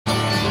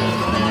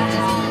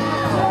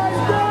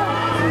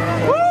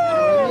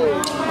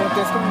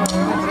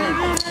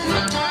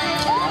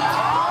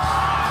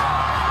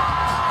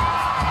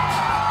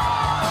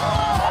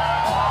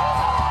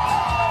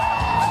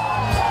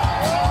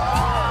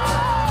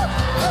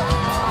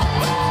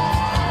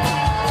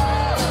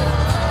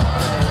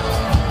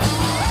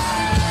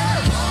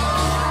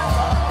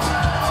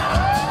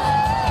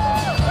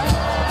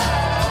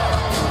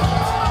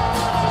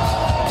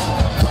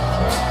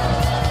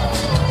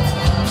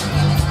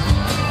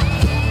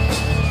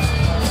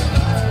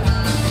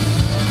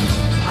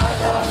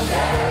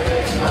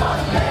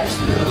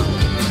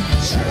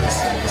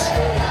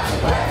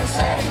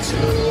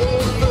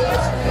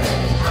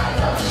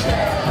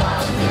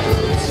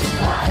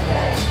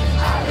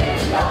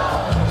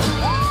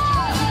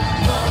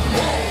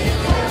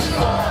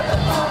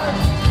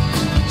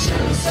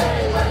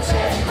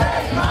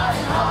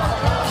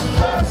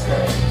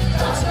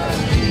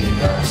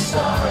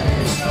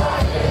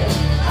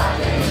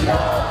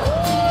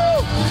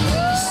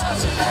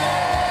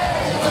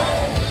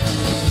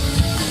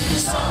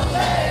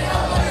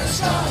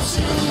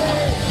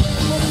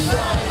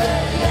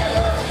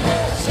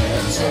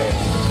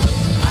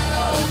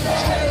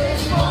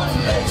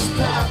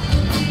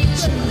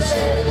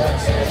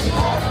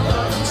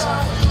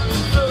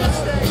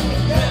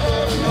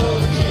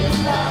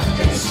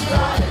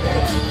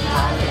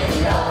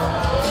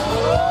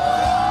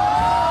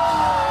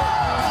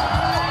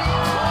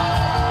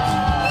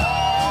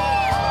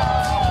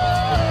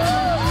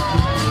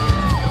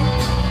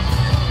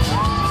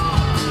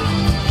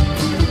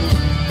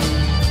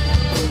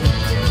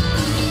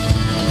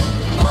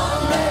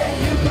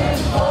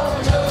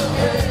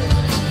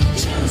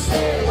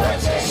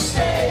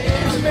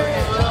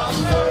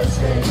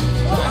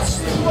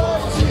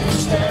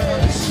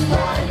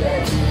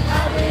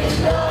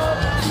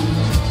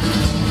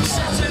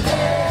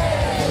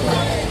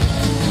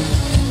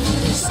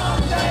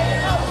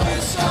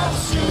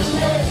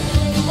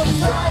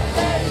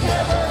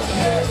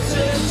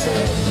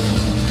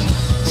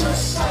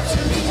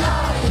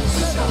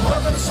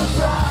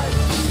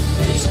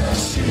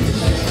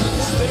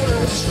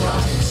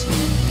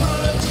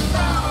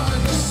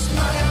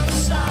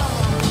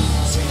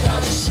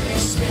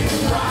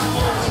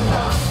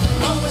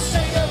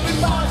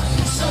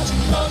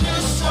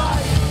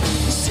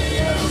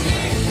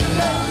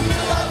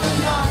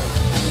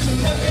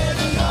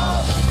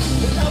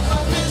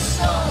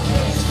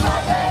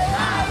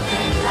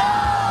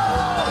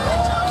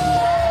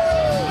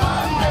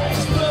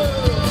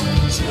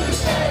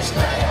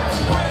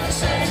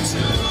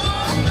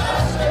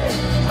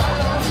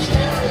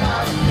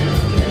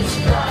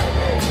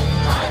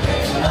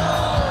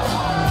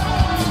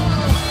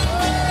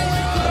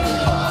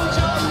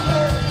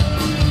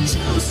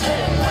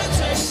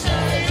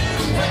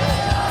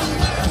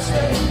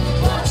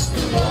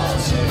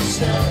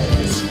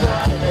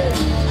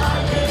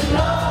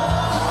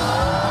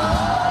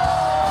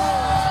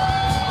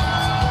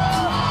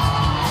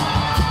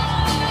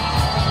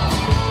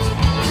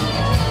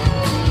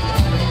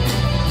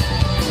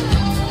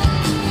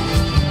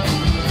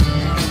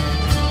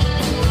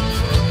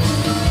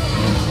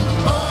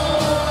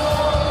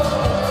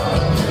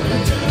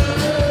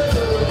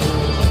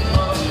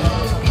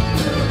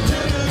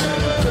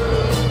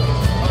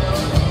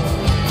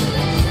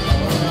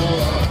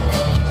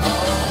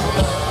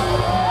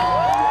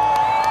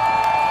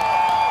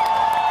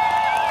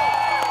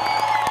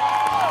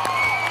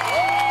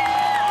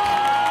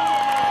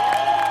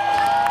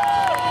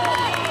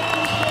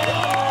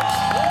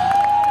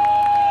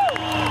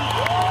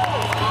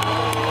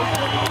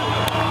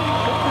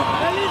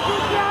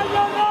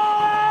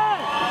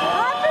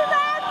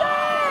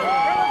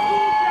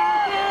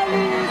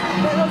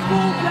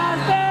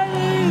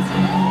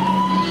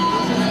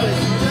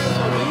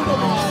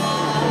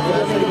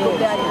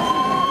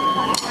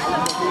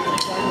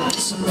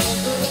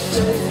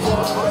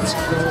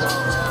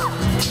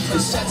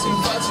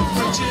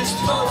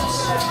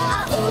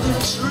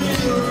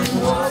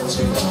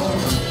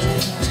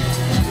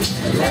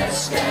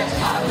Let's get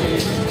happy.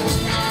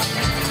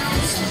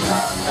 It's a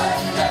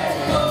perfect day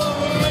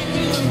for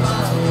making a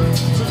smile.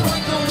 To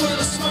wake up with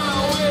a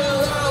smile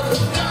without a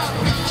doubt.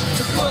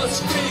 To first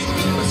speak,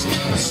 let's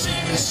get the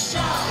sing a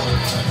shout.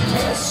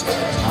 Let's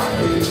get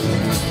happy.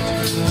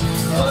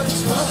 But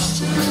it's much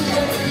too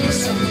late. There's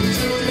something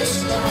to this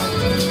now.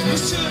 You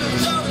should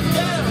have done it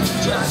then.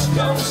 Just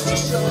goes to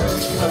show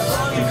how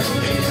wrong you can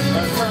be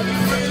and how you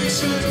really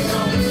should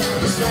know.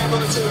 It's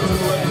never too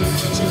late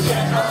to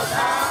get up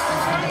out.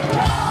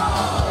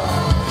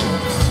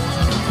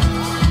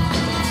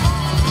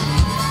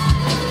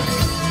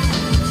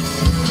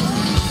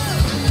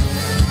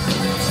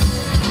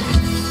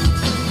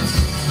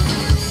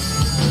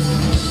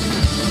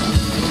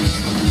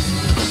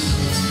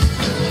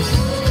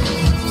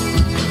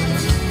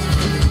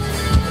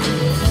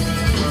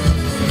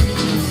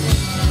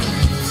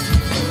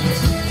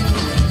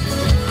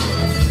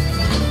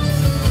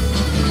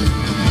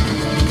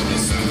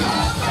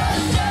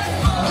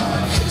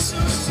 Kiss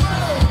and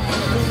smell,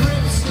 the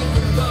ribs in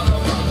the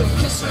love, the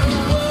kiss and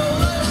love.